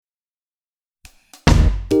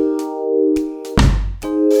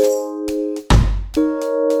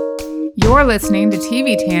You're listening to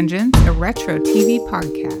TV Tangents, a retro TV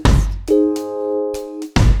podcast.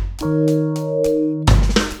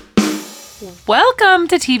 Welcome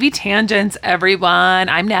to TV Tangents, everyone.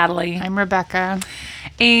 I'm Natalie. I'm Rebecca.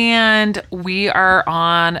 And we are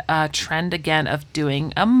on a trend again of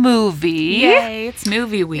doing a movie. Yay, it's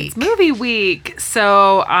movie week. It's movie week.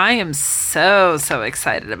 So I am so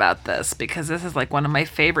excited about this because this is like one of my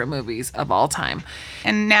favorite movies of all time.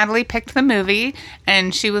 And Natalie picked the movie,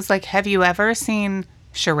 and she was like, have you ever seen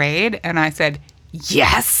Charade? And I said,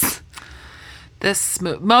 yes.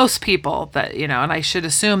 Most people that, and I should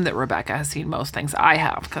assume that Rebecca has seen most things I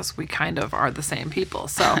have because we kind of are the same people.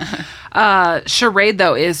 So Charade,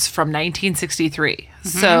 though, is from 1963. Mm-hmm.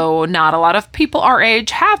 So not a lot of people our age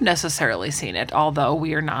have necessarily seen it, although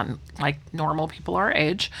we are not like normal people our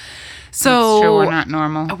age. So That's true, we're not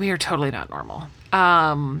normal. We are totally not normal.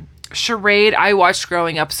 Charade, I watched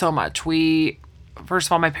growing up so much. First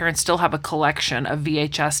of all, my parents still have a collection of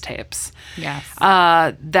VHS tapes. Yes.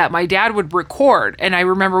 That my dad would record. And I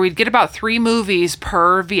remember we'd get about 3 movies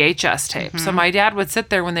per VHS tape. Mm-hmm. So my dad would sit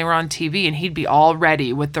there when they were on TV and he'd be all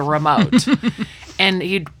ready with the remote. and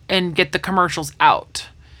he'd get the commercials out.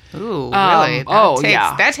 Ooh, really?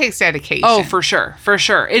 That takes dedication. Oh, for sure. For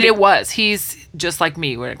sure. It was. He's just like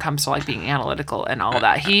me when it comes to like being analytical and all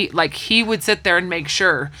that. He would sit there and make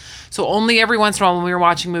sure. So only every once in a while when we were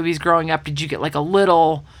watching movies growing up did you get like a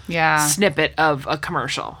little snippet of a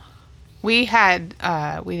commercial. We did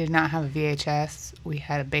not have a VHS. We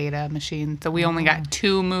had a beta machine. So we only got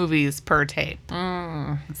 2 movies per tape.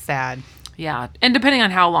 It's sad. Yeah. And depending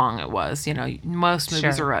on how long it was, most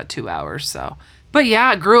movies are about 2 hours. So. But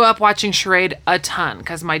yeah, grew up watching Charade a ton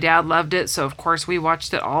because my dad loved it. So, of course, we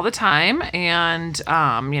watched it all the time. And,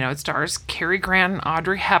 it stars Cary Grant and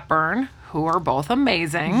Audrey Hepburn, who are both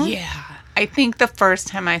amazing. Yeah. I think the first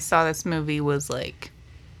time I saw this movie was like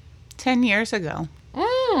 10 years ago.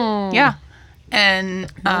 Yeah.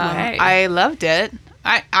 And I loved it.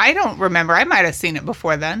 I don't remember. I might have seen it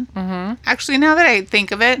before then. Mm-hmm. Actually, now that I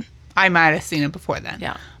think of it, I might have seen it before then.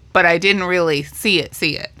 Yeah. But I didn't really see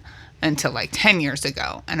it until like 10 years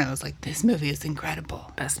ago. And I was like, this movie is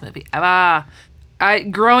incredible. Best movie ever.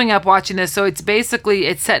 Growing up watching this, so it's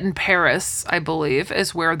set in Paris, I believe,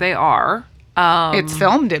 is where they are. It's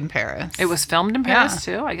filmed in Paris. It was filmed in Paris,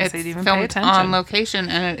 too? I guess they'd even pay attention. It's filmed on location,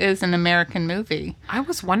 and it is an American movie. I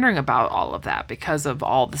was wondering about all of that because of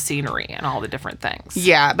all the scenery and all the different things.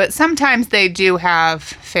 Yeah, but sometimes they do have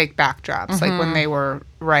fake backdrops, like when they were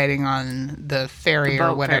riding on the ferry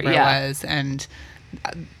or whatever it was, and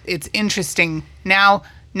it's interesting. Now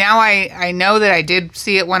I know that I did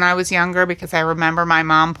see it when I was younger because I remember my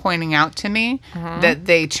mom pointing out to me that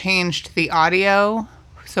they changed the audio.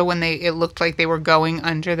 So when it looked like they were going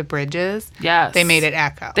under the bridges, they made it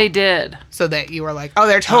echo. They did. So that you were like, oh,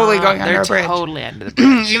 they're totally going under a bridge. They're totally under the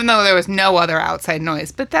bridge. Even though there was no other outside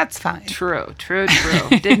noise, but that's fine. True.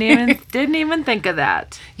 Didn't even think of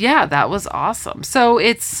that. Yeah, that was awesome. So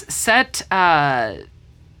it's set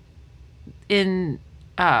in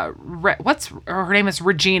her name is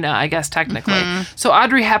Regina, I guess technically. Mm-hmm. So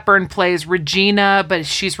Audrey Hepburn plays Regina, but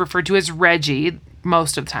she's referred to as Reggie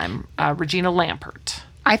most of the time. Regina Lampert.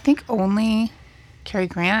 I think only Cary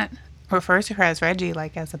Grant refers to her as Reggie,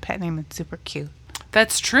 like as a pet name. It's super cute.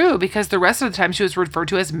 That's true, because the rest of the time she was referred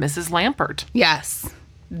to as Mrs. Lampert. Yes.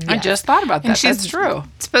 I just thought about that. And that's true.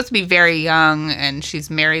 Supposed to be very young, and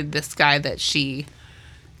she's married this guy that she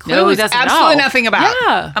clearly knows absolutely nothing about.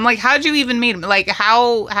 Yeah. I'm like, how'd you even meet him? Like,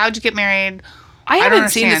 how'd you get married? I haven't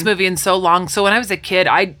seen this movie in so long. So when I was a kid,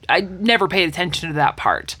 I never paid attention to that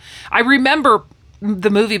part. I remember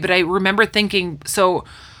the movie, but I remember thinking, so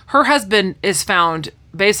her husband is found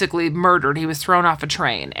basically murdered. He was thrown off a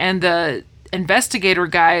train. And the investigator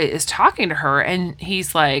guy is talking to her, and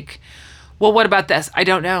he's like, well, what about this? I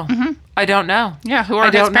don't know. Mm-hmm. I don't know. Yeah, who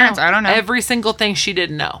are his parents? I don't know. Every single thing she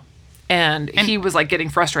didn't know. And he was like getting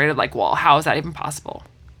frustrated, like, well, how is that even possible?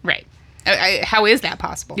 Right. How is that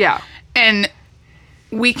possible? Yeah. And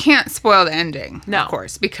we can't spoil the ending, of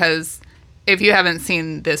course, because if you haven't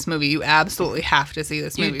seen this movie, you absolutely have to see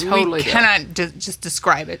this movie. You totally cannot just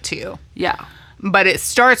describe it to you. Yeah. But it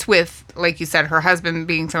starts with, like you said, her husband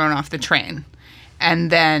being thrown off the train.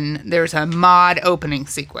 And then there's a mod opening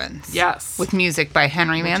sequence. Yes. With music by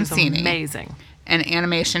Henry Mancini. Is amazing. And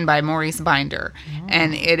animation by Maurice Binder.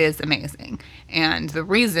 And it is amazing. And the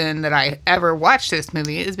reason that I ever watched this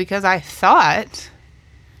movie is because I thought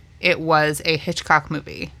it was a Hitchcock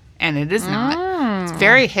movie. And it is not. It's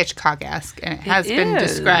very Hitchcock-esque. And it has been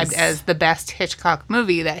described as the best Hitchcock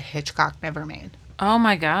movie that Hitchcock never made. Oh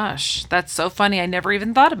my gosh. That's so funny. I never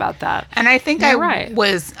even thought about that. And I think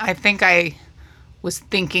I was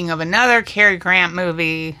thinking of another Cary Grant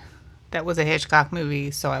movie that was a Hitchcock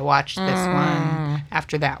movie, so I watched this one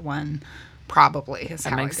after that one. Probably is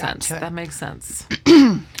how I got to it. That makes sense.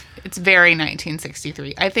 It's very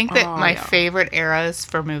 1963. I think that my favorite eras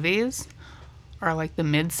for movies are like the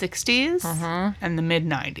mid 60s and the mid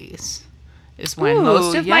 90s. Is when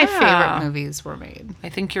most of my favorite movies were made. I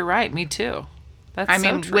think you're right. Me too. I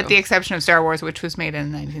mean, with the exception of Star Wars, which was made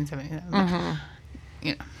in 1977.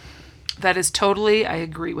 You know. That is totally, I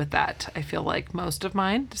agree with that. I feel like most of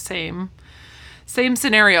mine, same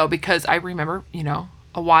scenario, because I remember,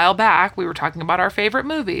 a while back we were talking about our favorite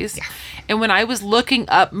movies. Yeah. And when I was looking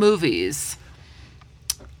up movies,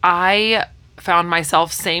 I found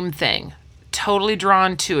myself same thing. Totally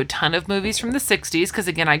drawn to a ton of movies from the 60s, because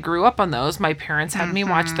again, I grew up on those. My parents had me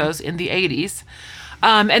watch those in the 80s.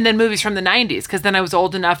 And then movies from the 90s, because then I was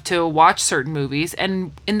old enough to watch certain movies.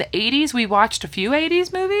 And in the 80s, we watched a few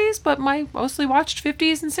 80s movies, but mostly watched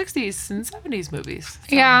 50s and 60s and 70s movies.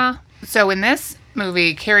 So. Yeah. So in this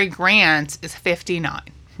movie, Cary Grant is 59.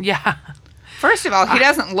 Yeah. First of all, he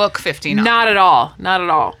doesn't look 59. Not at all. Not at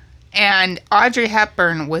all. And Audrey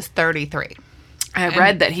Hepburn was 33. I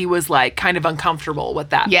read that he was like kind of uncomfortable with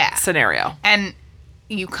that scenario. And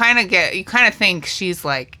you kind of think she's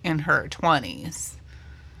like in her 20s.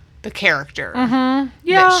 The character. Yeah.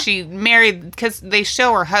 That she married, because they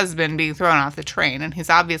show her husband being thrown off the train, and he's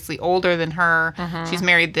obviously older than her. She's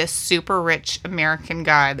married this super rich American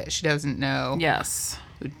guy that she doesn't know. Yes.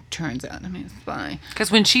 Who turns out, it's funny.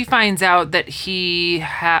 Because when she finds out that she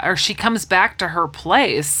comes back to her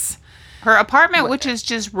place. Her apartment, which is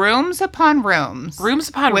just rooms upon rooms. Rooms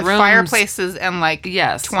upon rooms. With fireplaces and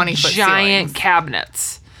 20-foot giant ceilings.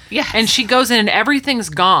 Cabinets. Yes. And she goes in and everything's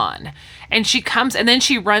gone. And she comes, and then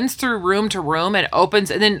she runs through room to room and opens,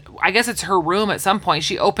 and then I guess it's her room at some point.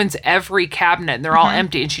 She opens every cabinet, and they're all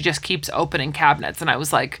empty, and she just keeps opening cabinets. And I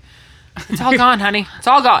was like, it's all gone, honey. It's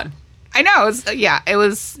all gone. I know. It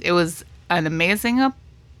was an amazing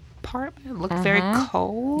apartment. It looked very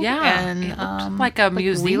cold. Yeah. And it looked like a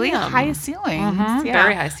museum. Really high ceilings. Yeah.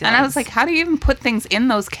 Very high ceilings. And I was like, how do you even put things in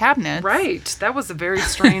those cabinets? Right. That was a very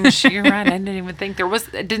strange, you're right. I didn't even think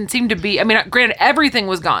it didn't seem to be, granted, everything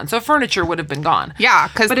was gone. So furniture would have been gone. Yeah.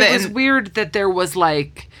 But it was weird that there was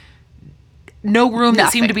like no room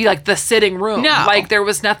that seemed to be like the sitting room. No. Like there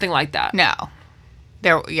was nothing like that. No.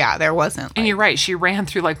 There wasn't. And you're right. She ran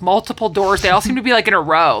through like multiple doors. They all seem to be like in a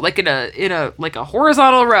row, like in a like a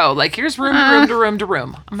horizontal row. Like here's room to room to room to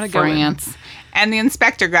room. I'm gonna go in. And the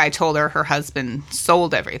inspector guy told her husband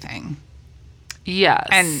sold everything. Yes.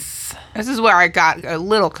 And this is where I got a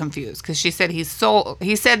little confused, because she said he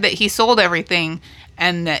said that he sold everything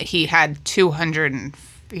and that he got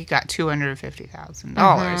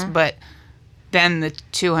 $250,000, but then the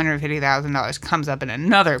 $250,000 comes up in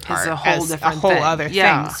another part as a whole other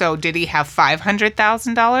thing. So did he have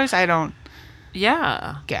 $500,000? I don't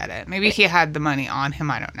get it. Maybe he had the money on him.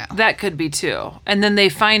 I don't know. That could be too. And then they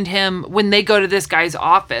find him when they go to this guy's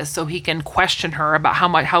office so he can question her about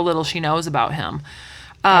how little she knows about him.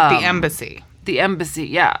 At the embassy. The embassy,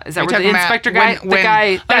 yeah. Is that where the inspector guy?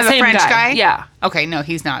 The French guy? Yeah. Okay, no,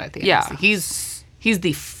 he's not at the embassy. He's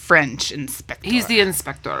the French inspector. He's the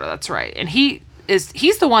inspector, that's right. And he's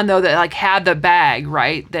the one though that like had the bag,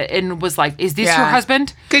 right? And was like, "Is this your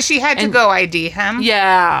husband?" Because she had to go ID him.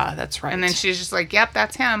 Yeah, that's right. And then she's just like, "Yep,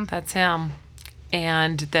 that's him." That's him.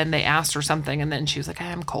 And then they asked her something, and then she was like,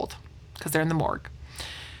 "I'm cold," because they're in the morgue.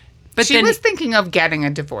 But she was thinking of getting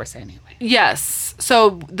a divorce anyway. Yes.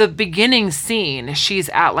 So the beginning scene, she's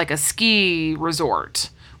at like a ski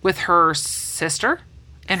resort with her sister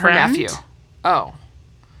and her nephew. Oh.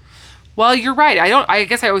 Well, you're right. I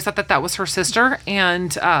guess I always thought that was her sister,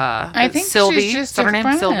 and I think Sylvie. She's just is her name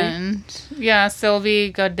friend. Sylvie? Yeah,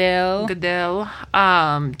 Sylvie Godel.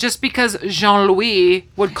 Just because Jean-Louis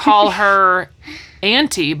would call her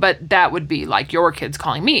auntie, but that would be like your kids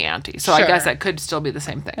calling me auntie. So I guess that could still be the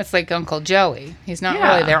same thing. It's like Uncle Joey. He's not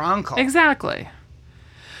really their uncle. Exactly.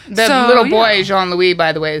 The little boy, Jean-Louis,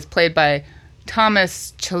 by the way, is played by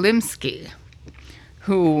Thomas Chalimsky,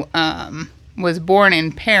 who was born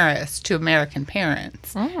in Paris to American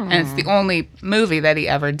parents. And it's the only movie that he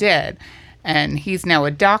ever did. And he's now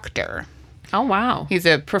a doctor. Oh, wow. He's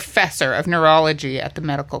a professor of neurology at the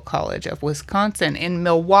Medical College of Wisconsin in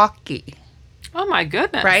Milwaukee. Oh, my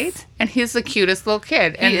goodness. Right? And he's the cutest little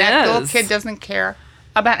kid. And that little kid doesn't care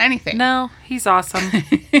about anything. No, he's awesome.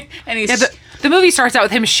 And he's... The movie starts out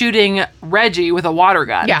with him shooting Reggie with a water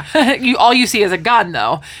gun. Yeah. All you see is a gun,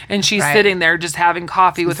 though. And she's sitting there just having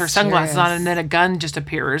coffee with her sunglasses on, and then a gun just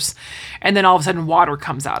appears. And then all of a sudden water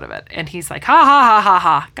comes out of it. And he's like, ha, ha, ha, ha,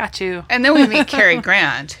 ha. Got you. And then we meet Cary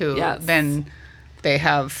Grant, who then they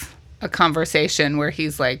have a conversation where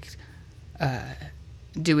he's like,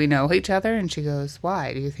 do we know each other? And she goes,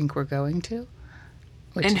 why? Do you think we're going to?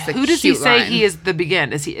 Which and who does he say he is the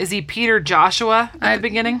begin? Is he Peter Joshua at the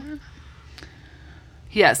beginning?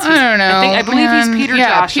 Yes. I don't know. I believe he's Peter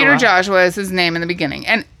Joshua. Peter Joshua is his name in the beginning.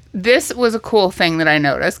 And this was a cool thing that I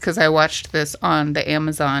noticed because I watched this on the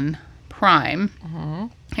Amazon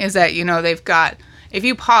Prime. Is that, they've got, if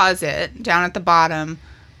you pause it down at the bottom,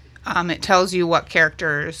 it tells you what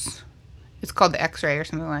characters, it's called the X-ray or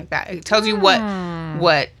something like that. It tells you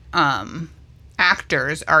what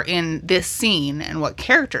actors are in this scene and what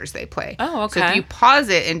characters they play. Oh, okay. So if you pause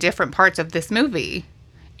it in different parts of this movie,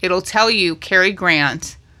 it'll tell you Cary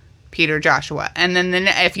Grant, Peter Joshua. And then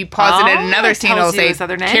if you pause it in another scene, it'll say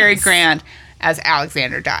Cary Grant as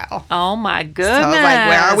Alexander Dial. Oh my goodness. So I was like,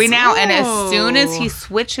 where are we now? Ooh. And as soon as he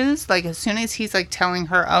switches, as soon as he's telling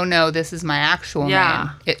her, oh no, this is my actual name,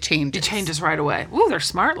 it changes. It changes right away. Ooh, they're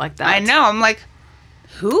smart like that. I know. I'm like,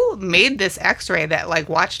 who made this X-ray that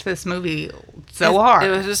watched this movie so hard?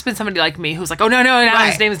 It was just been somebody like me who's like, oh no, now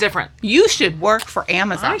his name is different. You should work for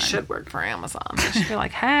Amazon. I should work for Amazon. I should be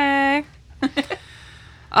like, hey.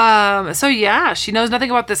 So yeah, she knows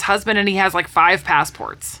nothing about this husband, and he has 5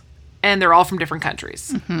 passports, and they're all from different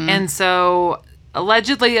countries. And so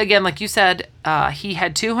allegedly, again, like you said, he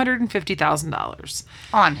had $250,000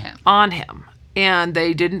 on him, and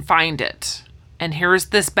they didn't find it. And here's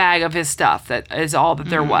this bag of his stuff that is all that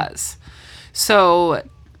there was. So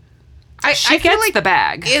she gets the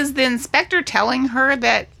bag. Is the inspector telling her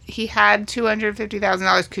that he had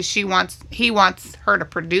 $250,000 because he wants her to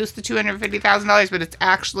produce the $250,000, but it's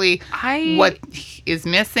actually what is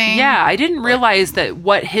missing? Yeah, I didn't realize that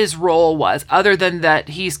what his role was, other than that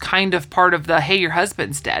he's kind of part of the, hey, your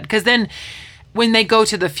husband's dead. Because then when they go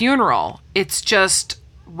to the funeral, it's just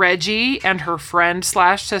Reggie and her friend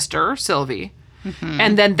 / sister, Sylvie.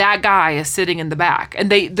 And then that guy is sitting in the back. And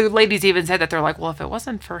the ladies even said that. They're like, well, if it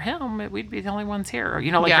wasn't for him, we'd be the only ones here. Or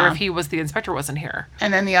if he was the inspector wasn't here.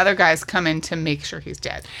 And then the other guys come in to make sure he's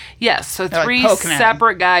dead. Yes. So they're 3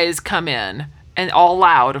 separate guys come in, and all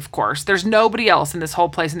loud, of course. There's nobody else in this whole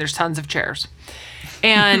place, and there's tons of chairs.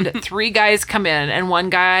 And 3 guys come in, and one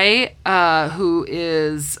guy who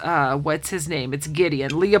is, what's his name? It's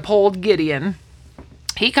Gideon. Leopold Gideon.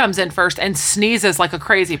 He comes in first and sneezes like a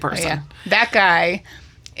crazy person. Yeah. That guy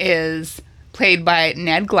is played by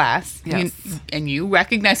Ned Glass. Yes. And you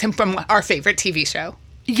recognize him from our favorite TV show.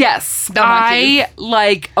 Yes.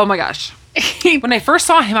 Oh my gosh. When I first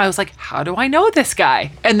saw him, I was like, how do I know this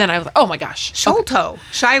guy? And then I was like, oh my gosh. Sholto.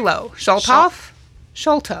 Shiloh. Sholtoff?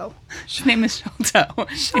 Sholto. His name is Sholto.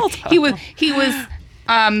 Sholto. He was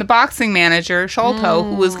the boxing manager, Sholto,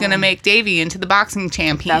 who was going to make Davey into the boxing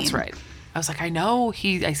champion. That's right. I was like, I know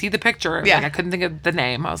I see the picture. I couldn't think of the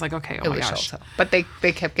name. I was like, okay, my gosh. Sholto. But they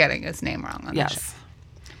kept getting his name wrong on the show.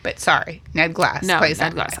 But sorry, Ned Glass plays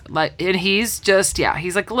Ned Glass. And he's just,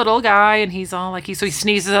 he's like a little guy, and he's all he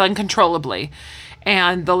sneezes uncontrollably.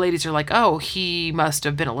 And the ladies are like, oh, he must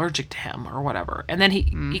have been allergic to him or whatever. And then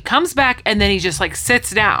he comes back, and then he just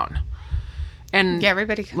sits down. And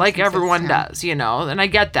everybody everyone does, and I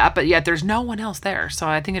get that, but yet there's no one else there. So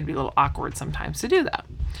I think it'd be a little awkward sometimes to do that.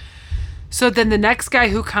 So then the next guy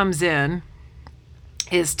who comes in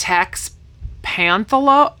is Tex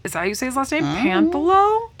Panthalo. Is that how you say his last name?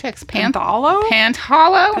 Panthalo? Tex Panthalo?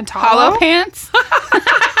 Pantalo? Hollow Pants?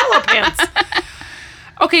 Hollow Pants.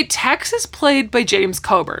 Okay, Tex is played by James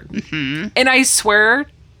Coburn. And I swear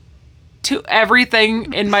to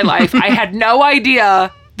everything in my life, I had no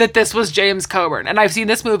idea that this was James Coburn. And I've seen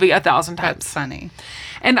this movie 1,000 times. That's funny.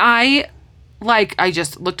 And I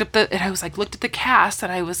just looked up looked at the cast,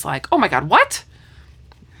 and I was like, oh my God, what?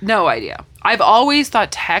 No idea. I've always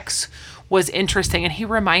thought Tex was interesting, and he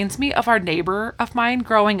reminds me of our neighbor of mine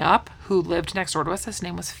growing up who lived next door to us. His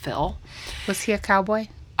name was Phil. Was he a cowboy?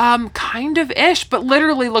 Kind of ish, but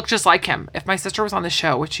literally looked just like him. If my sister was on the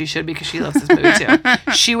show, which she should because she loves this movie too,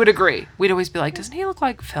 she would agree. We'd always be like, doesn't he look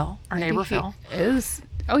like Phil? Our neighbor Phil. Is.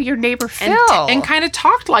 Oh, your neighbor Phil. And kind of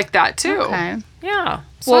talked like that too. Okay. Yeah.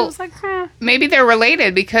 So I was like, maybe they're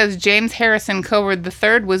related because James Harrison Coburn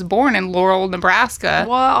III was born in Laurel, Nebraska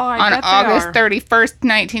on August 31st,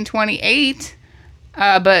 1928,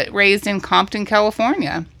 but raised in Compton,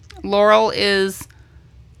 California. Laurel is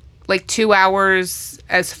 2 hours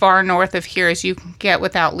as far north of here as you can get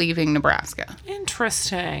without leaving Nebraska.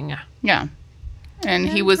 Interesting. Yeah. And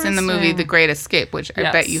he was in the movie The Great Escape, which I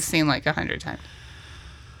bet you've seen 100 times.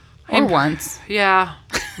 Or once. Yeah.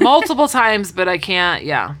 Multiple times, but I can't.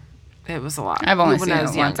 Yeah. It was a lot. I've only seen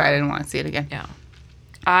it once. I didn't want to see it again. Yeah.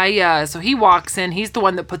 So he walks in. He's the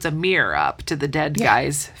one that puts a mirror up to the dead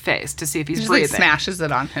guy's face to see if he's breathing. Like smashes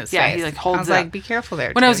it on his face. Yeah, he like holds it. I was like, be careful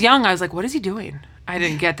there. When I was young, I was like, what is he doing? I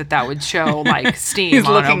didn't get that would show like steam He's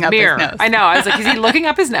on looking a up mirror. his nose. I know. I was like, is he looking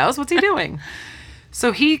up his nose? What's he doing?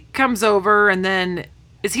 So he comes over, and then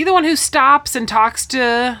is he the one who stops and talks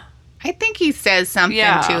to? I think he says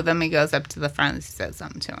something to them. He goes up to the front and says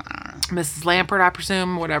something to him. I don't know. Mrs. Lampert, I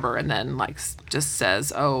presume, whatever, and then like just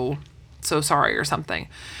says, "Oh, so sorry" or something.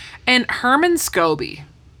 And Herman Scobie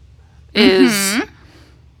is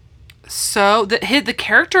so the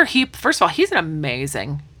character. First of all, he's an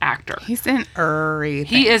amazing actor. He's in everything.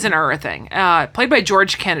 He is in everything. Played by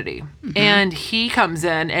George Kennedy, and he comes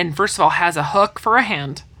in and first of all has a hook for a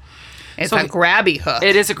hand. It's a grabby hook.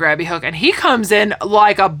 It is a grabby hook. And he comes in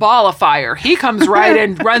like a ball of fire. He comes right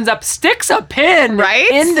in, runs up, sticks a pin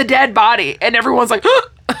in the dead body. And everyone's like,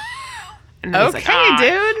 and he's like,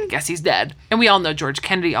 dude. Guess he's dead. And we all know George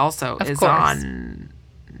Kennedy also is on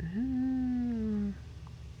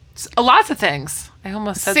lots of things. I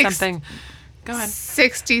almost said something. Go ahead.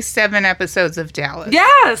 67 episodes of Dallas.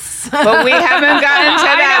 Yes. But we haven't gotten to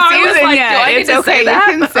that season yet. It's okay.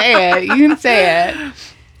 You can say it. You can say it.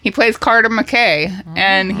 He plays Carter McKay,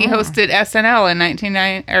 and he hosted SNL in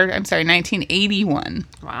 1981.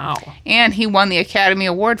 Wow. And he won the Academy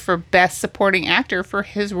Award for Best Supporting Actor for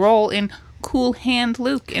his role in Cool Hand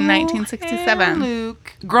Luke in 1967.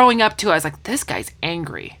 Luke. Growing up, too, I was like, this guy's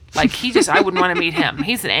angry. Like, I wouldn't want to meet him.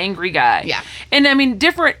 He's an angry guy. Yeah. And, I mean,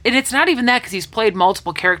 different, and it's not even that because he's played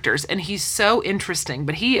multiple characters, and he's so interesting,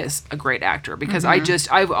 but he is a great actor because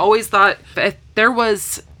I've always thought if there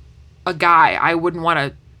was a guy I wouldn't want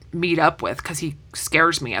to meet up with because he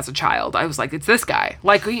scares me as a child. I was like, it's this guy.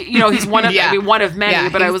 Like, he's one of one of many,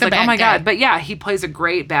 but I was like, oh my God. But yeah, he plays a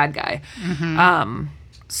great bad guy.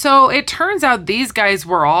 So it turns out these guys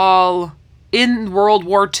were all in World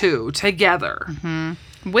War II together.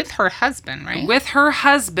 With her husband, right? With her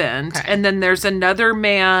husband. Okay. And then there's another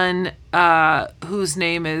man whose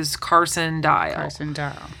name is Carson Dial. Carson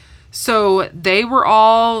Dial. So they were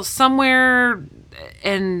all somewhere,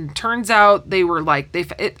 and turns out they were like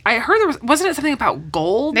I heard wasn't it something about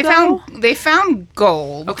gold? They found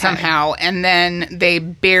gold somehow, and then they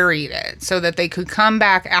buried it so that they could come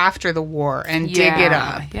back after the war and dig it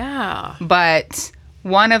up. Yeah. But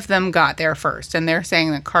one of them got there first, and they're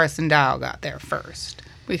saying that Carson Dial got there first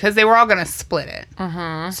because they were all going to split it.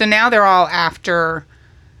 So now they're all after.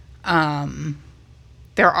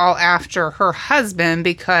 They're all after her husband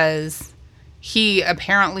because he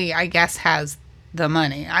apparently, I guess, has the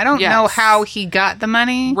money. I don't know how he got the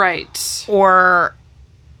money. Right. Or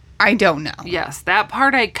I don't know. Yes, that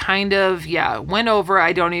part I kind of, went over.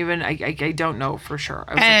 I don't know for sure.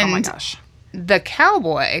 I was like, oh my gosh. The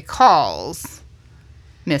cowboy calls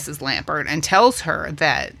Mrs. Lampert and tells her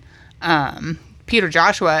that Peter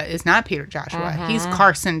Joshua is not Peter Joshua. He's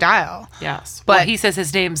Carson Dial. Yes. But he says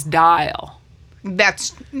his name's Dial.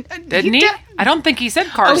 Didn't he? I don't think he said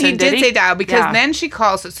Carson. Oh, he did say Dial because then she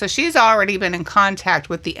calls it. So she's already been in contact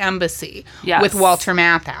with the embassy with Walter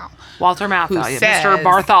Matthau. Walter Matthau, Mr.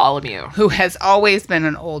 Bartholomew, who has always been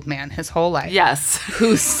an old man his whole life. Yes,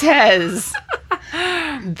 who says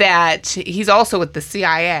that he's also with the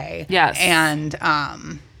CIA. Yes,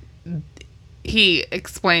 and he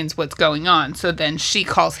explains what's going on. So then she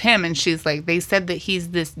calls him, and she's like, "They said that he's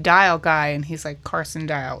this Dial guy," and he's like, "Carson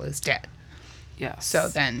Dial is dead." Yes. So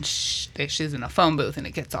then she's in a phone booth and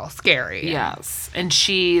it gets all scary. Yes. And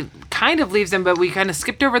she kind of leaves him, but we kind of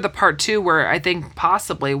skipped over the part 2 where I think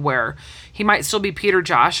possibly where he might still be Peter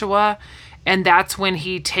Joshua. And that's when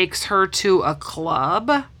he takes her to a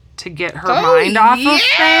club to get her mind off of things.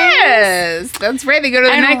 Yes. That's right. They go to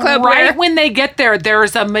the nightclub. Right when they get there,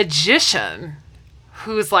 there's a magician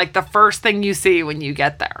who's like the first thing you see when you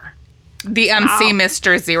get there. The MC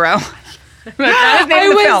Mr. Zero.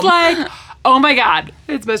 I was like... Oh my God,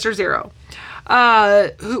 it's Mr. Zero.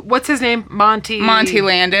 What's his name? Monty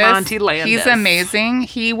Landis. Monty Landis. He's amazing.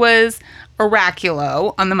 He was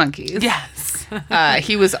Oraculo on the Monkees. Yes.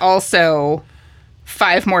 He was also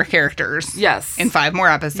 5 more characters. Yes. In 5 more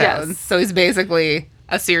episodes. Yes. So he's basically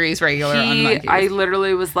a series regular on the Monkees. I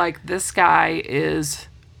literally was like, this guy is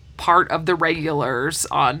part of the regulars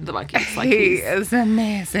on the Monkees. Like he is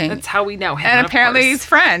amazing. That's how we know him. And apparently he's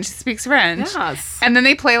French. He speaks French. Yes. And then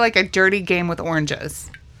they play like a dirty game with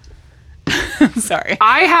oranges. Sorry.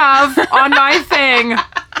 I have on my thing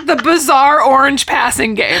the bizarre orange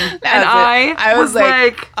passing game. I was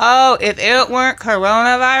like, oh, if it weren't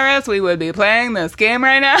coronavirus, we would be playing this game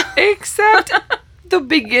right now. Except the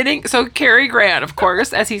beginning. So Cary Grant, of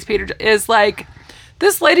course, as he's Peter, is like,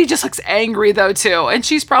 this lady just looks angry, though, too. And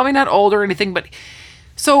she's probably not old or anything, but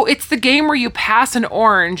So it's the game where you pass an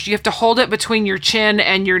orange. You have to hold it between your chin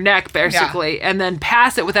and your neck, basically, and then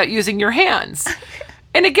pass it without using your hands.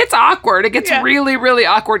 And it gets awkward. It gets really, really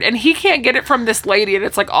awkward. And he can't get it from this lady. And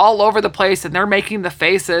it's like all over the place. And they're making the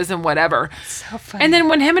faces and whatever. So funny. And then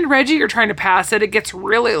when him and Reggie are trying to pass it, it gets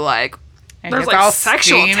really like, there's like all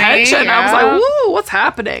sexual steamy, tension. yeah. I was like, woo, what's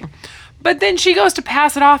happening? But then she goes to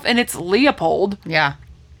pass it off and it's Leopold. Yeah.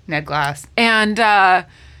 Ned Glass. And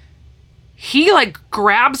he like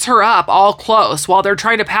grabs her up all close while they're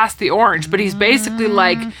trying to pass the orange. But he's basically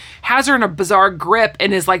like, has her in a bizarre grip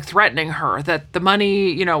and is like threatening her that the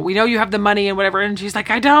money, you know, we know you have the money and whatever. And she's like,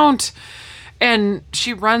 I don't. And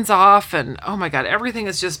she runs off and oh my God, everything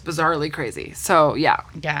is just bizarrely crazy. So yeah.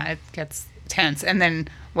 Yeah, it gets tense. And then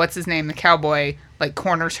what's his name? The cowboy like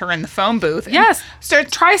corners her in the phone booth. And Yes. starts,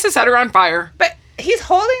 Tries to set her on fire. but he's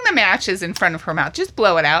holding the matches in front of her mouth. Just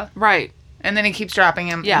blow it out. Right. And then he keeps dropping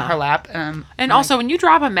him in her lap. And also, when you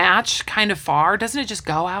drop a match kind of far, doesn't it just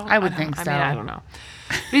go out? I would think so. I mean, I don't know.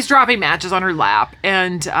 But he's dropping matches on her lap,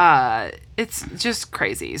 and it's just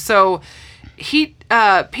crazy. So that's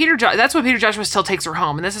when Peter Joshua still takes her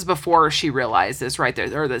home, and this is before she realizes right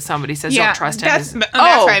there, or that somebody says don't trust him. That's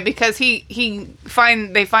right, because they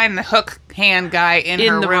find the hook hand guy in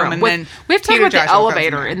her room, and then we have to talk Peter about the Joshua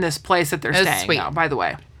elevator in this place that they're staying. Sweet. Now, by the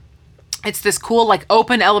way. It's this cool, like,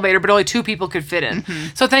 open elevator, but only 2 people could fit in.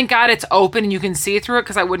 Mm-hmm. So thank God it's open and you can see through it,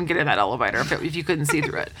 because I wouldn't get in that elevator if you couldn't see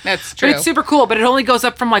through it. That's true. But it's super cool, but it only goes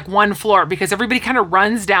up from, like, 1 floor, because everybody kind of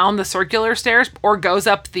runs down the circular stairs or goes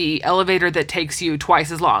up the elevator that takes you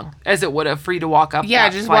twice as long as it would have for you to walk up. Yeah,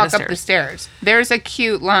 just walk up the stairs. There's a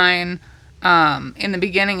cute line in the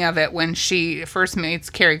beginning of it when she first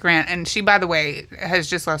meets Cary Grant, and she, by the way, has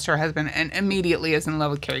just lost her husband and immediately is in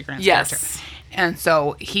love with Cary Grant's character. And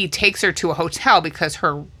so he takes her to a hotel because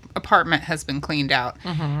her apartment has been cleaned out.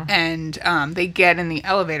 Mm-hmm. And they get in the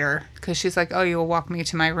elevator because she's like, oh, you'll walk me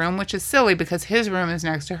to my room, which is silly because his room is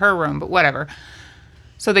next to her room, but whatever.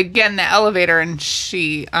 So they get in the elevator and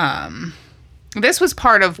she... this was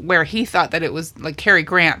part of where he thought that it was, like, Cary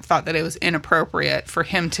Grant thought that it was inappropriate for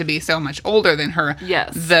him to be so much older than her.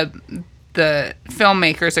 Yes. The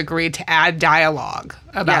filmmakers agreed to add dialogue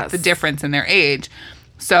about the difference in their age.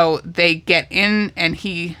 So they get in, and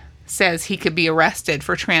he says he could be arrested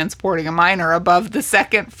for transporting a minor above the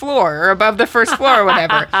second floor or above the first floor or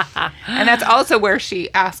whatever. And that's also where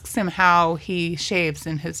she asks him how he shaves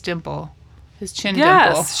in his dimple, his chin dimple.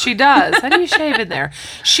 Yes, she does. How do you shave in there?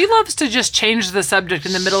 She loves to just change the subject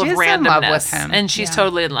in the middle of randomness. In love with him. And she's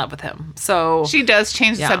totally in love with him. So she does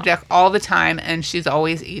change the subject all the time, and she's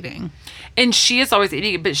always eating. And she is always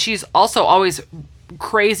eating, but she's also always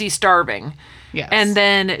crazy starving. Yes. And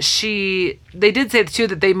then they did say too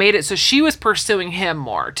that they made it so she was pursuing him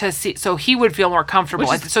more to see, so he would feel more comfortable.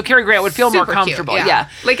 So Cary Grant would feel more comfortable. Cute, yeah.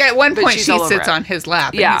 Like at one point she sits on his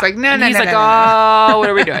lap. And he's like, no. He's like, oh, what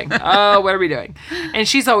are we doing? Oh, what are we doing? And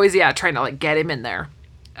she's always, trying to like get him in there.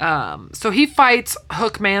 So he fights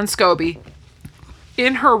Hookman Scobie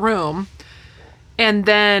in her room, and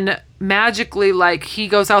then magically, like, he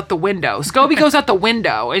goes out the window. Scobie goes out the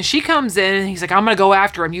window, and she comes in, and he's like, I'm going to go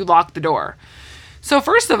after him. You lock the door. So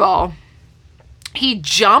first of all, he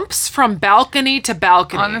jumps from balcony to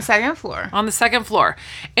balcony. On the second floor. On the second floor.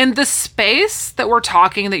 And the space that we're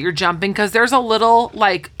talking that you're jumping, because there's a little,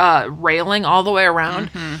 like, railing all the way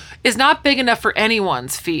around, is not big enough for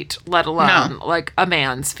anyone's feet, let alone, like, a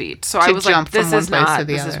man's feet. So I was like, this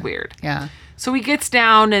is weird. Yeah. So he gets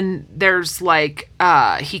down, and there's, like,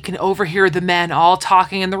 he can overhear the men all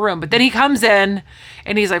talking in the room. But then he comes in,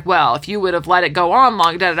 and he's like, well, if you would have let it go on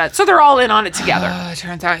long, da-da-da. So they're all in on it together. It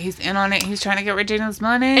turns out he's in on it. He's trying to get Regina's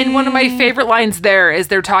money. And one of my favorite lines there is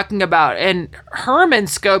they're talking about, and Herman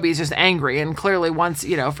Scobie's just angry and clearly wants,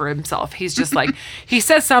 for himself. He's just like, he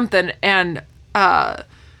says something, and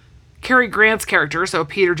Cary Grant's character, so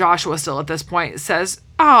Peter Joshua still at this point, says,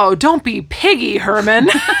 oh, don't be piggy, Herman.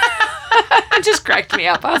 It just cracked me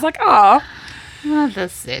up. I was like, oh. The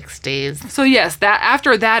 60s. So yes,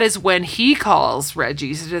 after that is when he calls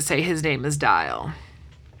Reggie to say his name is Dial.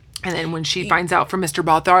 And then when she finds out from Mr.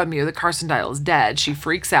 Bartholomew that Carson Dial is dead, she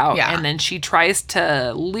freaks out. Yeah. And then she tries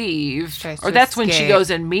to leave. That's when she goes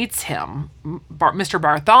and meets him, Mr.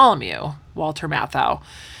 Bartholomew, Walter Matthau.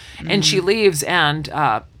 And she leaves, and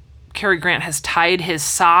Cary Grant has tied his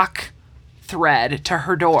sock thread to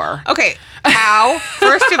her door. Okay, how?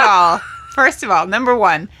 First of all, number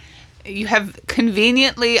one, you have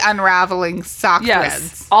conveniently unraveling sock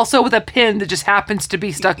threads. Also with a pin that just happens to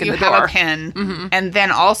be stuck in the door. You have a pin. And then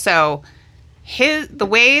also, the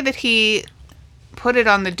way that he put it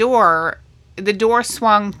on the door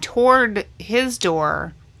swung toward his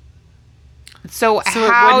door. So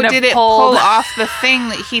how did it pull off the thing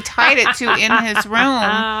that he tied it to in his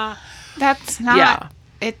room? That's not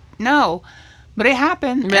it. No, but it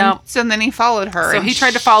happened. Yeah. And so then he followed her. So he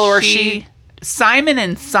tried to follow her. Simon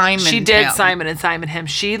and Simon. She did him. Simon and Simon him.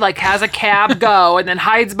 She like has a cab go and then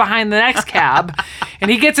hides behind the next cab,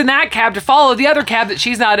 and he gets in that cab to follow the other cab that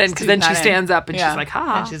she's not in, because then she stands up and she's like,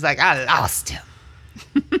 "Ha!" And she's like, "I lost him."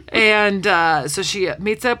 And so she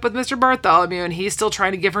meets up with Mr. Bartholomew, and he's still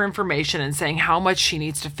trying to give her information and saying how much she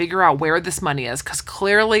needs to figure out where this money is, because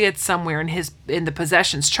clearly it's somewhere in the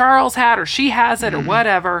possessions Charles had, or she has it, or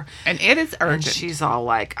whatever. And it is urgent. And she's all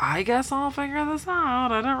like, I guess I'll figure this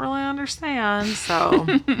out. I don't really understand. So,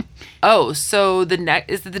 so the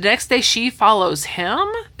next day she follows him?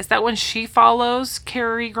 Is that when she follows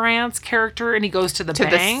Cary Grant's character and he goes to the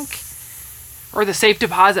bank? Or the safe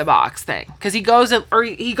deposit box thing, because he goes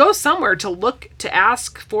somewhere to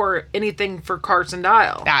ask for anything for Carson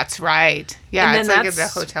Dial. That's right. Yeah, it's like at the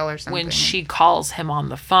hotel or something. When she calls him on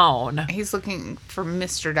the phone, he's looking for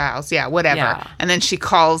Mr. Dials. Yeah, whatever. Yeah. And then she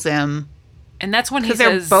calls him, and that's when he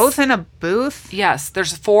says they're both in a booth. Yes,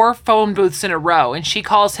 there's 4 phone booths in a row, and she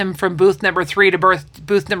calls him from booth number 3 to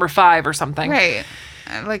booth number 5 or something. Right.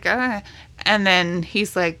 Like. And then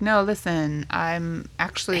he's like, "No, listen, I'm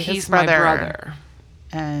actually his brother. My brother.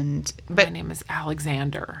 But my name is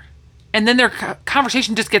Alexander." And then their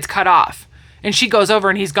conversation just gets cut off. And she goes over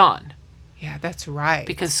and he's gone. Yeah, that's right.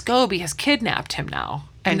 Because Scobie has kidnapped him now.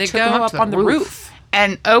 And they go up on the roof.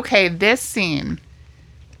 And okay, this scene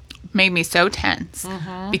made me so tense.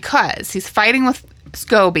 Because he's fighting with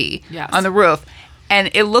Scobie on the roof. And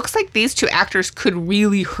it looks like these 2 actors could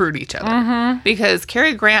really hurt each other. Because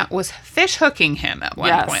Cary Grant was fish hooking him at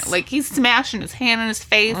one point. Like, he's smashing his hand in his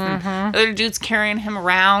face, and the other dude's carrying him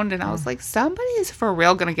around. And I was like, somebody is for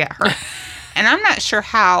real going to get hurt. And I'm not sure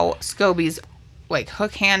how Scobie's, like,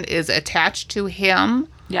 hook hand is attached to him.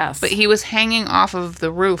 Yes. But he was hanging off of the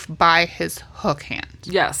roof by his hook hand.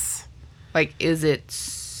 Yes. Like, is it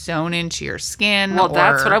sewn into your skin? Well,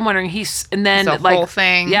 that's what I'm wondering. And then like whole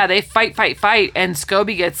thing. Yeah, they fight, and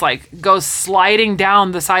Scobie goes sliding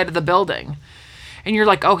down the side of the building, and you're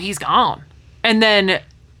like, oh, he's gone. And then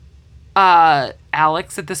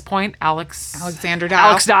Alex at this point, Alexander Dial.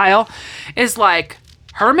 Alex Dial is like,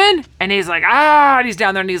 Herman, and he's like, and he's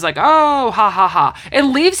down there, and he's like, oh, ha ha ha,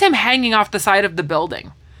 and leaves him hanging off the side of the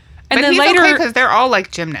building. And but then he's later, okay because they're all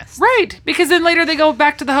like gymnasts, right? Because then later they go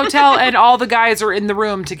back to the hotel and all the guys are in the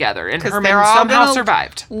room together, and Herman somehow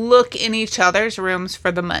survived. Look in each other's rooms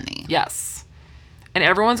for the money. Yes, and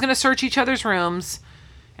everyone's going to search each other's rooms,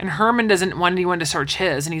 and Herman doesn't want anyone to search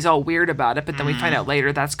his, and he's all weird about it. But then we find out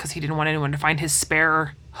later that's because he didn't want anyone to find his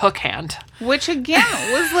spare hook hand, which again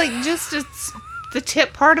was like just the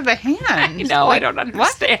tip part of the hand. I know, like, I don't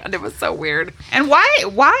understand. What? It was so weird. And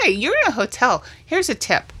why? You're in a hotel. Here's a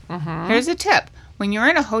tip. Here's a tip. When you're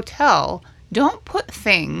in a hotel, don't put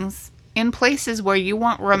things in places where you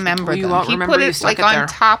won't remember them. He put it like on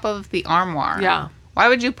top of the armoire. Yeah. Why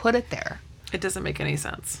would you put it there? It doesn't make any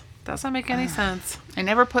sense. Doesn't make any sense. I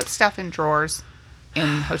never put stuff in drawers in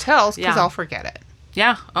hotels because I'll forget it.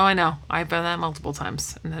 Yeah. Oh, I know. I've done that multiple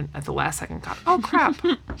times. And then at the last second, oh, crap.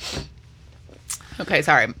 Okay,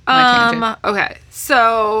 sorry. My tangent. Okay,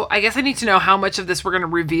 so I guess I need to know how much of this we're going to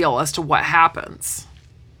reveal as to what happens.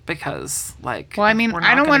 Because, like... Well, I mean,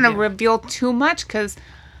 I don't want to reveal too much because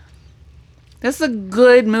this is a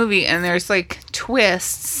good movie and there's, like,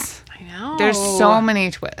 twists. I know. There's so many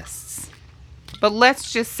twists. But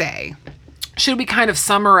let's just say... Should we kind of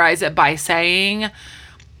summarize it by saying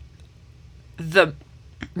the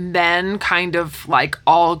men kind of, like,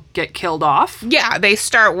 all get killed off? Yeah, they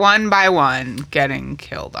start one by one getting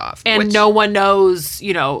killed off. And no one knows,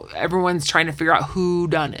 everyone's trying to figure out who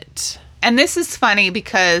done it. And this is funny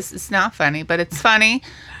because it's not funny, but it's funny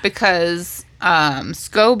because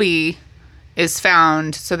Scobie is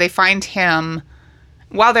found. So they find him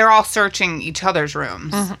while they're all searching each other's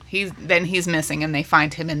rooms. He's missing, and they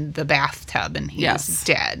find him in the bathtub, and he's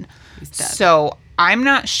dead. He's dead. So I'm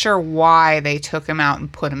not sure why they took him out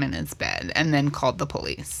and put him in his bed and then called the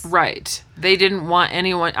police. Right. They didn't want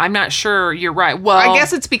anyone. I'm not sure. You're right. Well, I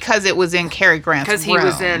guess it's because it was in Cary Grant's room. Because he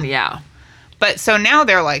was in, yeah. But so now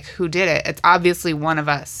they're like, who did it? It's obviously one of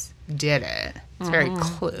us did it. It's very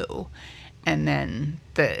clue. And then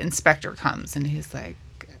the inspector comes and he's like,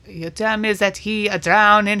 you tell me that he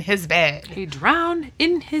drowned in his bed. He drowned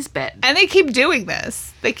in his bed. And they keep doing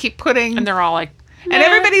this. They keep putting... And they're all like... Nah. And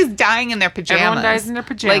everybody's dying in their pajamas. Everyone dies in their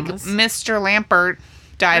pajamas. Like Mr. Lampert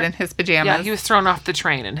died in his pajamas. Yeah, he was thrown off the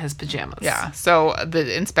train in his pajamas. Yeah, so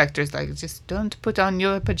the inspector's like, just don't put on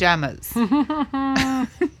your pajamas. And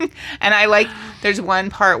I like, there's one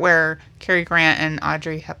part where Cary Grant and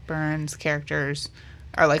Audrey Hepburn's characters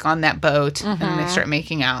are like on that boat, and they start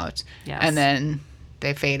making out. Yes. And then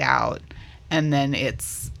they fade out. And then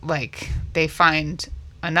it's like they find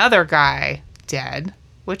another guy dead.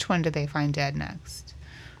 Which one did they find dead next?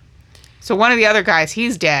 So one of the other guys,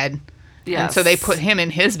 he's dead. Yes. And so they put him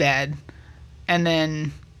in his bed. And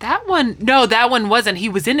then... that one wasn't. He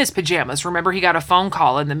was in his pajamas. Remember, he got a phone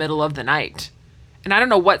call in the middle of the night. And I don't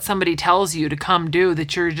know what somebody tells you to come do,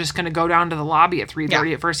 that you're just going to go down to the lobby at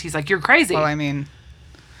 3:30 at first. He's like, you're crazy. Well, I mean...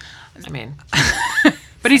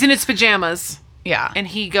 but he's in his pajamas. Yeah. And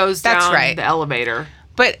he goes down the elevator.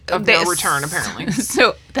 But of no return, apparently.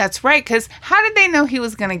 So that's right, because how did they know he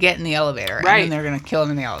was going to get in the elevator? Right. And then they're going to kill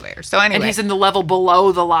him in the elevator. So anyway. And he's in the level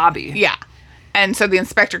below the lobby. Yeah. And so the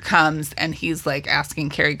inspector comes, and he's like asking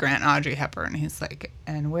Cary Grant and Audrey Hepburn. He's like,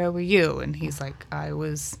 and where were you? And he's like, I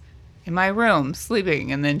was in my room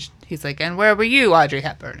sleeping. And then he's like, and where were you, Audrey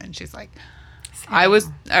Hepburn? And she's like,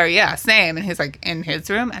 same. And he's like, in his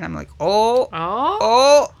room. And I'm like,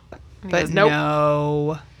 oh. But goes, nope.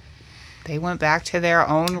 No. They went back to their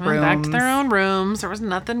own rooms. Back to their own rooms. There was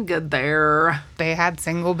nothing good there. They had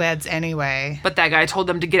single beds anyway. But that guy told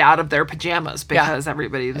them to get out of their pajamas because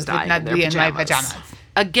everybody was dying in their pajamas. In my pajamas.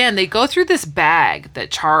 Again, they go through this bag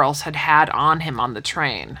that Charles had on him on the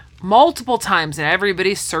train multiple times, and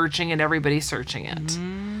everybody's searching it.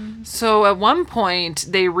 Mm-hmm. So at one point,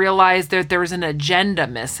 they realize that there's an agenda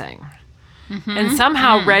missing. Mm-hmm. And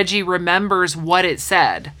somehow Reggie remembers what it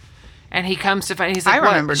said. And he comes to find, he's like, I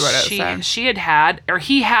remembered what it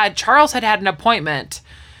said. Charles had an appointment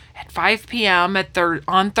at 5 p.m.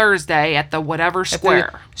 on Thursday at the whatever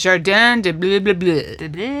square. Jardin de bleu bleu bleu. De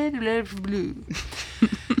bleu bleu bleu.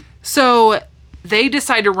 So they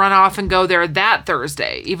decide to run off and go there that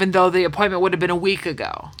Thursday, even though the appointment would have been a week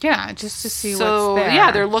ago. Yeah, just to see what's there. So,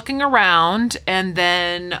 yeah, they're looking around, and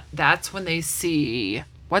then that's when they see,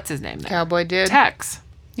 what's his name there? Cowboy did? Tex.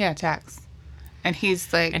 Yeah, Tex. And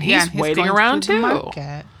he's like... And he's waiting around, too.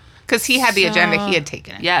 Because he had the agenda. He had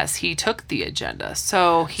taken it. Yes, he took the agenda.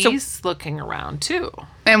 So he's looking around, too.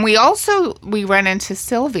 And we run into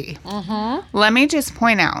Sylvie. Mm-hmm. Let me just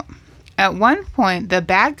point out, at one point, the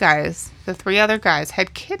bad guys, the three other guys,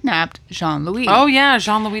 had kidnapped Jean-Louis. Oh, yeah,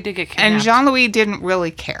 Jean-Louis did get kidnapped. And Jean-Louis didn't really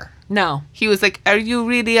care. No. He was like, are you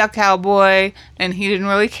really a cowboy? And he didn't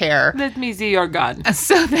really care. Let me see your gun.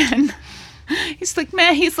 So then... he's like,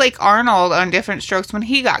 man, he's like Arnold on Different Strokes when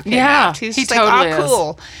he got kidnapped. Yeah, he's he just totally like,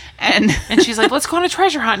 cool. And she's like, let's go on a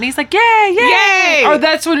treasure hunt. And he's like, yay, yay. Or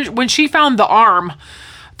that's when she found the arm,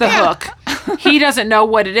 the hook. He doesn't know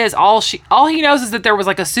what it is. All he knows is that there was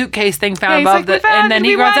like a suitcase thing found above and then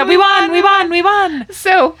he runs up, we won.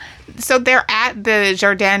 So they're at the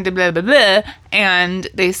Jardin de blah, blah, blah, and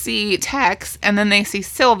they see Tex, and then they see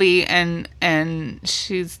Sylvie, and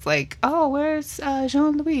she's like, oh, where's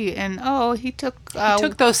Jean-Louis? And, he took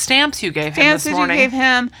those stamps you gave him this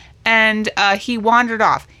morning. And he wandered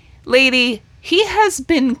off. Lady, he has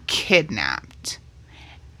been kidnapped.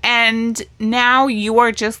 And now you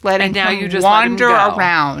are just letting him wander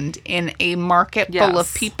around in a market full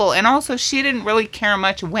of people. And also, she didn't really care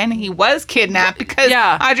much when he was kidnapped because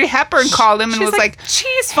Audrey Hepburn called him and was like,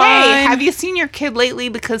 she's fine. Hey, have you seen your kid lately?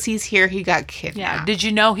 Because he's here. He got kidnapped. Yeah. Did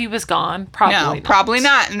you know he was gone? Probably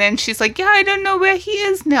not. And then she's like, I don't know where he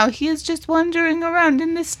is now. He is just wandering around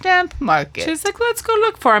in the stamp market. She's like, let's go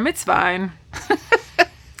look for him. It's fine.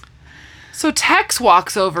 So Tex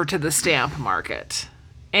walks over to the stamp market.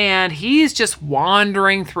 And he's just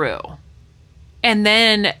wandering through. And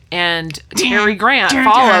Cary Grant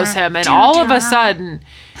follows him. And all of a sudden,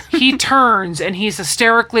 he turns and he's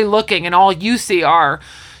hysterically looking. And all you see are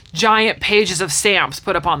giant pages of stamps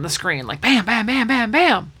put up on the screen. Like, bam, bam, bam, bam,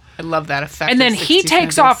 bam. I love that effect. And then he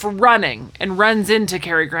takes off running and runs into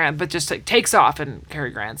Cary Grant. But just like takes off. And Cary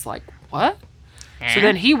Grant's like, what? So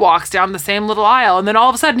then he walks down the same little aisle, and then all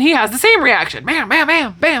of a sudden he has the same reaction. Bam, bam,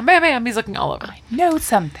 bam, bam, bam, bam. He's looking all over. I know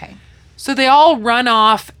something. So they all run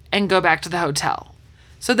off and go back to the hotel.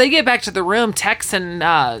 So they get back to the room. Tex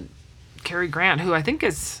and Cary Grant, who I think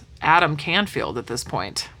is Adam Canfield at this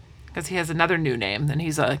point, because he has another new name, and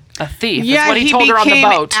he's a thief. Yeah, that's what he told her on the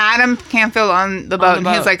boat. Adam Canfield on the boat, and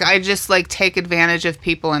he's like, I just like take advantage of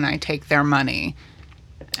people and I take their money.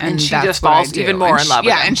 And she just falls even more in love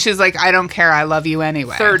with him. Yeah, and she's like, I don't care. I love you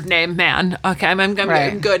anyway. Third name man. Okay, I'm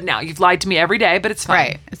good now. You've lied to me every day, but it's fine.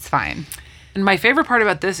 Right, it's fine. And my favorite part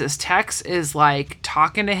about this is Tex is like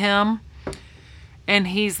talking to him. And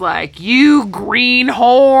he's like, you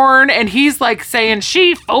greenhorn. And he's like saying,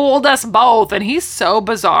 she fooled us both. And he's so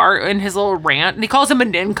bizarre in his little rant. And he calls him a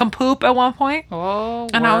nincompoop at one point. Oh,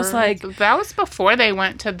 and I was like, that was before they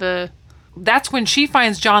went to the... That's when she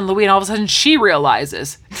finds Jean-Louis, and all of a sudden she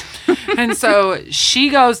realizes. And so she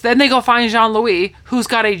goes, then they go find Jean-Louis, who's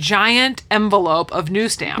got a giant envelope of new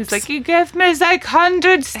stamps. He's like, you gave me like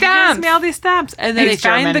 100 stamps. He gives me all these stamps. And then He's they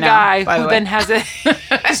find German the now, guy by the who way. then has a...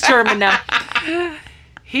 He's German now.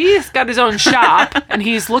 He's got his own shop, and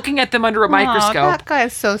he's looking at them under a microscope. That guy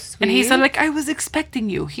is so sweet. And he said, like, I was expecting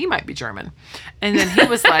you. He might be German. And then he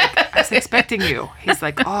was like, I was expecting you. He's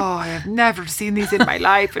like, oh, I have never seen these in my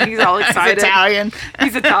life. And he's all excited. He's Italian.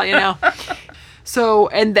 He's Italian now. So,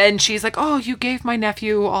 and then she's like, oh, you gave my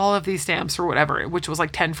nephew all of these stamps or whatever, which was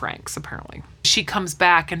like 10 francs, apparently. She comes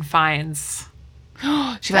back and finds... She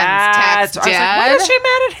finds Tex dead. I was like, why is she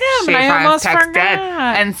mad at him? She And I finds almost Tex forgot. dead.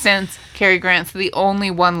 And since Cary Grant's the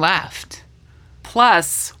only one left.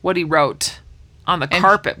 Plus what he wrote on the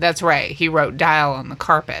carpet. That's right. He wrote Dial on the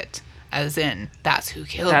carpet. As in, that's who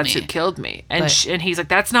killed me. That's who killed me. And and he's like,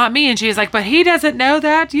 that's not me. And she's like, but he doesn't know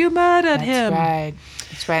that. You murdered him. That's right.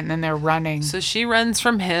 That's right. And then they're running. So she runs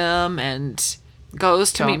from him and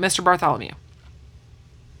goes to meet Mr. Bartholomew.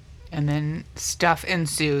 And then stuff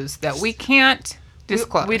ensues that we can't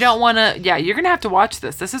disclose. We don't want to... Yeah, you're going to have to watch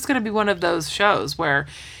this. This is going to be one of those shows where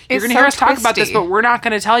you're going to hear us talk about this, but we're not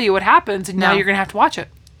going to tell you what happens. And now you're going to have to watch it.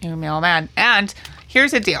 You're going to be all mad. And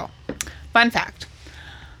here's a deal. Fun fact.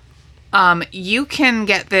 You can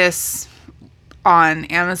get this on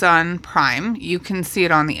Amazon Prime. You can see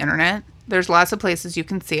it on the internet. There's lots of places you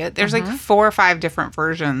can see it. There's like 4 or 5 different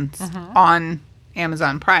versions on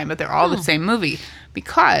Amazon Prime, but they're all the same movie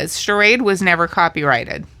because Charade was never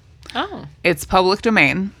copyrighted. Oh. It's public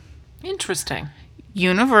domain. Interesting.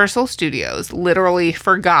 Universal Studios literally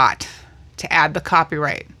forgot to add the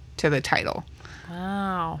copyright to the title.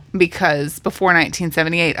 Wow. Because before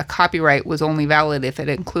 1978, a copyright was only valid if it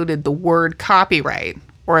included the word copyright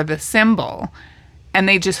or the symbol, and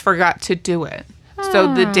they just forgot to do it.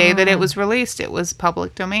 So the day that it was released, it was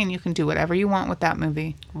public domain. You can do whatever you want with that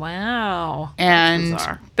movie. Wow. And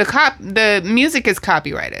the music is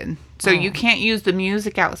copyrighted. So you can't use the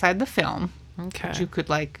music outside the film. Okay. But you could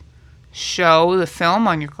show the film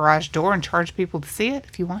on your garage door and charge people to see it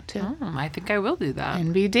if you want to. I think I will do that.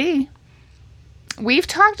 NBD. We've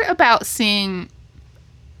talked about seeing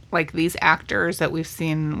these actors that we've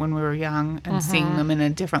seen when we were young and seeing them in a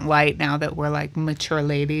different light now that we're mature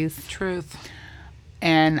ladies. Truth.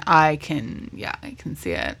 And I can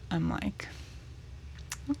see it. I'm like,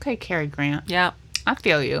 okay, Cary Grant. Yeah. I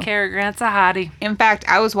feel you. Cary Grant's a hottie. In fact,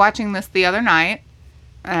 I was watching this the other night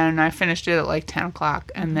and I finished it at 10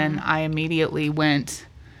 o'clock. And then I immediately went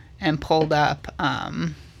and pulled up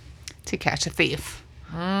To Catch a Thief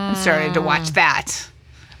and started to watch that.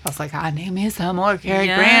 I was like, name me some more Cary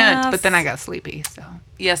Grant. But then I got sleepy, so.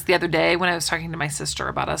 Yes, the other day when I was talking to my sister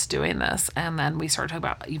about us doing this, and then we started talking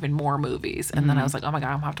about even more movies, and then I was like, oh my God,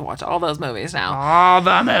 I'm going to have to watch all those movies now. All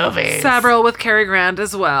the movies. Several with Cary Grant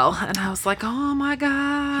as well. And I was like, oh my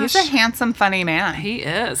gosh. He's a handsome, funny man. He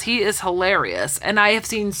is. He is hilarious. And I have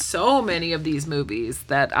seen so many of these movies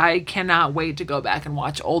that I cannot wait to go back and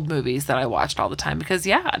watch old movies that I watched all the time. Because,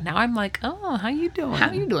 now I'm like, oh, how you doing?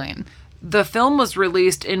 How you doing? The film was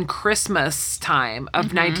released in Christmas time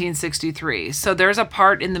of 1963. So there's a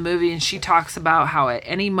part in the movie and she talks about how at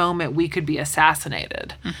any moment we could be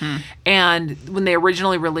assassinated. And when they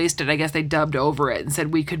originally released it, I guess they dubbed over it and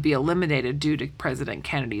said we could be eliminated due to President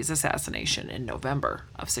Kennedy's assassination in November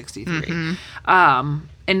of 63.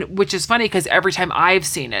 And which is funny because every time I've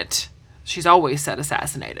seen it, she's always said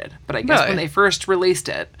assassinated. But I guess when they first released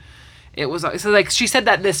it, it was so she said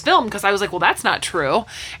that in this film because I was like, well, that's not true.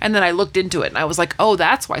 And then I looked into it and I was like, oh,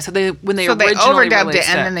 that's why. So they originally overdubbed it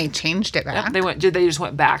and then they changed it back. They just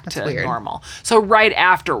went back to normal. So right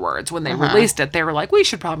afterwards, when they released it, they were like, we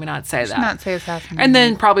should probably not say that. Not say assassination. And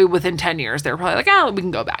then probably within 10 years, they were probably like, we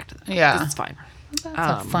can go back to that. Yeah, it's fine.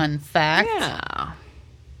 That's a fun fact.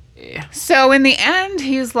 Yeah. So in the end,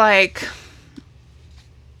 he's like,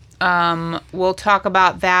 we'll talk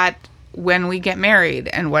about that when we get married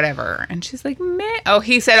and whatever. And she's like,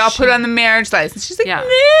 he said, I'll put it on the marriage license. She's like,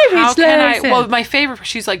 marriage license. Well, my favorite,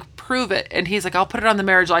 she's like, prove it. And he's like, I'll put it on the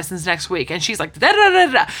marriage license next week. And she's like,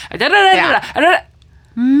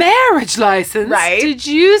 marriage license? Right. Did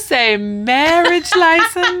you say marriage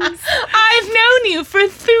license? I've known you for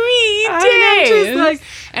 3 days.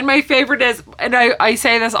 And my favorite is, and I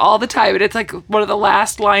say this all the time, and it's one of the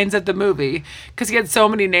last lines of the movie, because he had so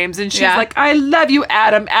many names, and she's like, I love you,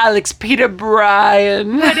 Adam, Alex, Peter,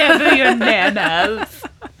 Brian. Whatever your name is.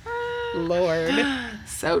 Lord.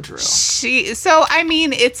 So true. So I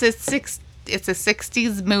mean, it's a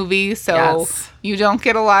 60s movie, so you don't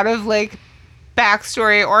get a lot of like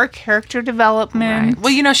backstory or character development.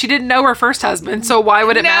 Right. Well, she didn't know her first husband, so why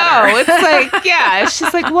would it matter? No, it's like, yeah,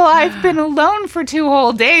 she's like, well, I've been alone for 2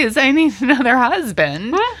 whole days. I need another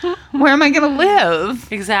husband. Where am I going to live?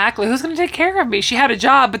 Exactly. Who's going to take care of me? She had a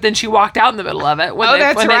job, but then she walked out in the middle of it when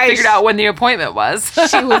they figured out when the appointment was.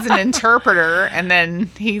 She was an interpreter, and then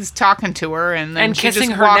he's talking to her, and then she kissing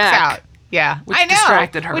just her walks neck, out. Yeah, which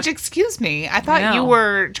distracted her. Which, excuse me, I thought you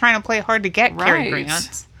were trying to play hard to get, Cary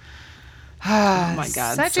Grant. Oh my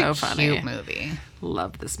God, such so a funny. Cute movie.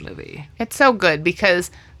 Love this movie. It's so good because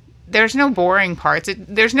there's no boring parts.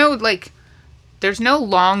 There's no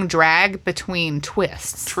long drag between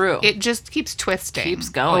twists. True. It just keeps twisting. Keeps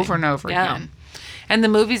going. Over and over again. And the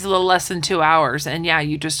movie's a little less than 2 hours, and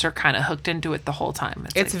you just are kind of hooked into it the whole time.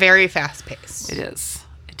 It's very fast paced. It is.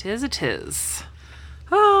 It is.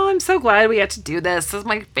 Oh, I'm so glad we got to do this. This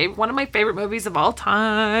is one of my favorite movies of all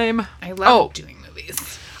time. I love doing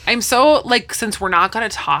movies. I'm so, since we're not going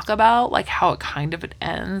to talk about, how it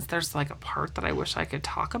ends, there's, a part that I wish I could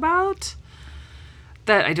talk about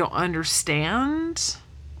that I don't understand.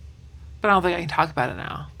 But I don't think I can talk about it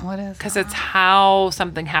now. What is that? Because it's how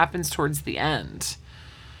something happens towards the end.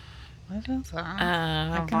 What is that?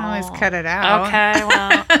 I can always cut it out. Okay,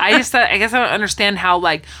 well, I guess I don't understand how,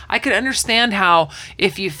 I could understand how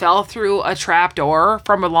if you fell through a trap door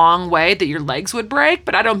from a long way that your legs would break,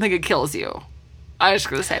 but I don't think it kills you. I was just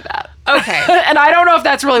going to say that. Okay. And I don't know if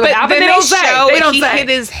that's really what happened. They don't say. He hit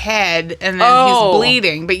his head and then he's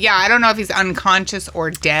bleeding. But I don't know if he's unconscious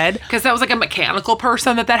or dead. Because that was a mechanical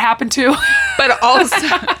person that happened to.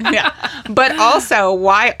 But also,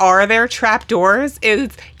 why are there trapdoors?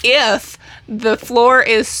 Is if the floor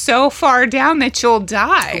is so far down that you'll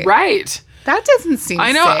die. Right. That doesn't seem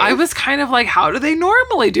I know. safe. I was kind of how do they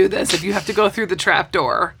normally do this if you have to go through the trap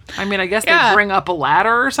door? I mean, I guess they bring up a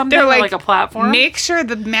ladder or something, or a platform. Make sure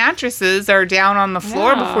the mattresses are down on the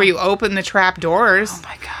floor before you open the trap doors. Oh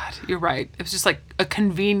my God, you're right. It was just a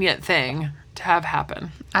convenient thing to have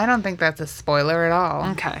happen. I don't think that's a spoiler at all.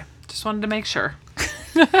 Okay. Just wanted to make sure.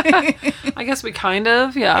 I guess we kind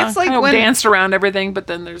of, It's like when danced around everything, but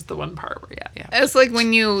then there's the one part where, It's like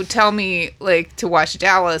when you tell me, to watch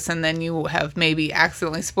Dallas and then you have maybe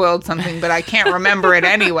accidentally spoiled something, but I can't remember it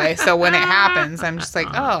anyway. So when it happens, I'm just like,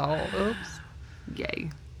 oh, oops. Yay.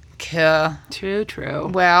 True.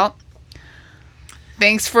 Well,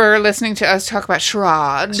 thanks for listening to us talk about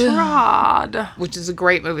Sherrod. Which is a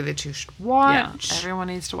great movie that you should watch. Yeah, everyone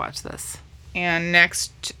needs to watch this. And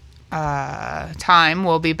next time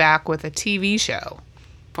we'll be back with a TV show.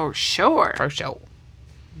 For sure.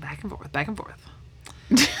 Back and forth.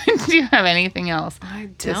 Do you have anything else I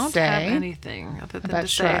don't have anything other than about to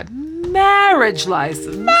say Sherrod? Marriage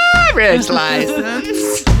license.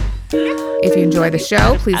 If you enjoy the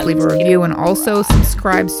show, please leave a review and also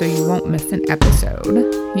subscribe so you won't miss an episode.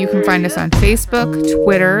 You can find us on Facebook,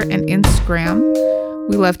 Twitter, and Instagram.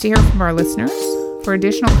 We love to hear from our listeners. For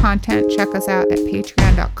additional content, check us out at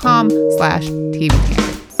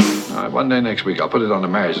patreon.com/tvcandidates. All right, one day next week, I'll put it on the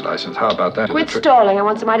marriage license. How about that? Quit stalling. I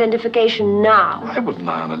want some identification now. I wouldn't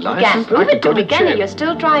lie on a You license. can't prove it to me, can you? You're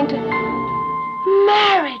still trying to...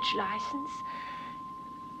 Marriage license?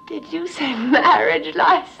 Did you say marriage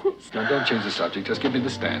license? Now, don't change the subject. Just give me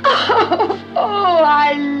the stand. Oh,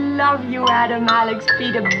 I love you, Adam, Alex,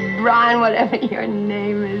 Peter, Brian, whatever your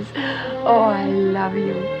name is. Oh, I love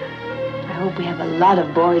you. I hope we have a lot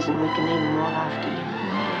of boys and we can name them all after you.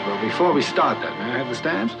 Well, before we start that, may I have the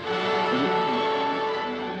stamps?